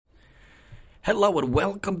Hello and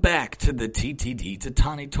welcome back to the TTD, to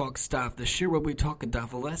Tani Talk Stuff, the shir where we talk a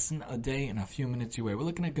lesson a day in a few minutes away. We're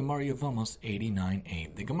looking at Gemara Yevamos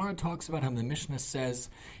 89.8. The Gemara talks about how the Mishnah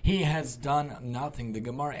says he has done nothing. The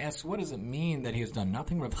Gemara asks, what does it mean that he has done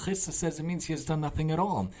nothing? Rav Chisda says it means he has done nothing at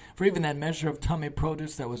all. For even that measure of Tameh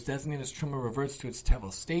produce that was designated as Truma reverts to its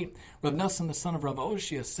Tevel state. Rav Nassan, the son of Rav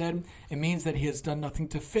Oshia, said it means that he has done nothing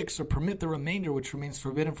to fix or permit the remainder, which remains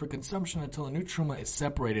forbidden for consumption until a new Truma is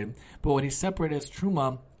separated. But what he separated as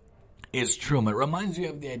Truma is Truma. It reminds you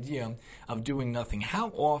of the idea of doing nothing. How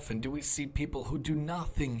often do we see people who do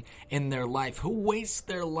nothing in their life, who waste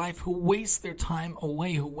their life, who waste their time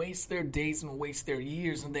away, who waste their days and waste their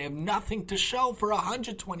years, and they have nothing to show for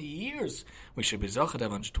 120 years. We should be zocheh to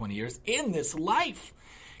have 120 years in this life.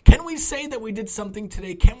 Can we say that we did something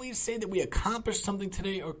today? Can we say that we accomplished something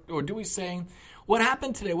today? Or do we say, what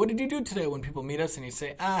happened today? What did you do today? When people meet us and you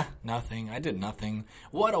say, nothing, I did nothing.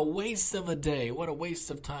 What a waste of a day. What a waste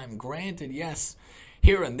of time. Granted, yes,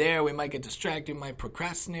 here and there we might get distracted, we might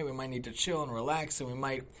procrastinate, we might need to chill and relax, and we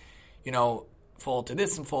might, fall to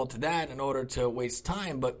this and fall to that in order to waste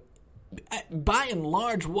time. But by and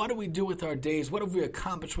large, what do we do with our days? What have we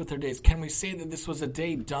accomplished with our days? Can we say that this was a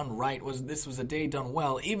day done right? This was a day done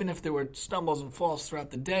well? Even if there were stumbles and falls throughout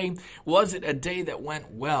the day, was it a day that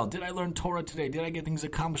went well? Did I learn Torah today? Did I get things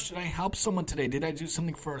accomplished? Did I help someone today? Did I do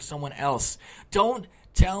something for someone else? Don't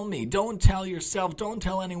tell me, don't tell yourself, don't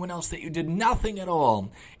tell anyone else that you did nothing at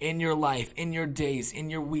all in your life, in your days, in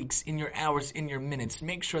your weeks, in your hours, in your minutes.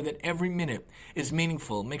 Make sure that every minute is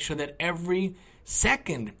meaningful. Make sure that every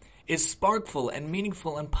second is sparkful and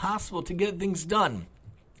meaningful and possible to get things done.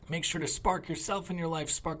 Make sure to spark yourself in your life,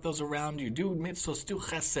 spark those around you. Do mitzvahs, do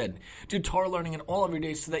chesed, do Torah learning in all of your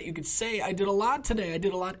days so that you could say, I did a lot today, I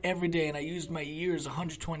did a lot every day, and I used my years,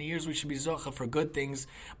 120 years, we should be zocheh for good things,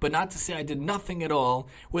 but not to say I did nothing at all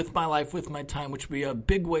with my life, with my time, which would be a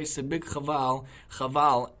big waste, a big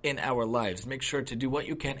chaval in our lives. Make sure to do what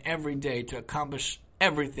you can every day to accomplish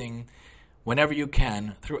everything whenever you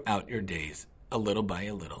can throughout your days, a little by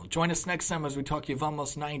a little. Join us next time as we talk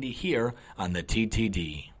Yevamos 90 here on the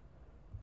TTD.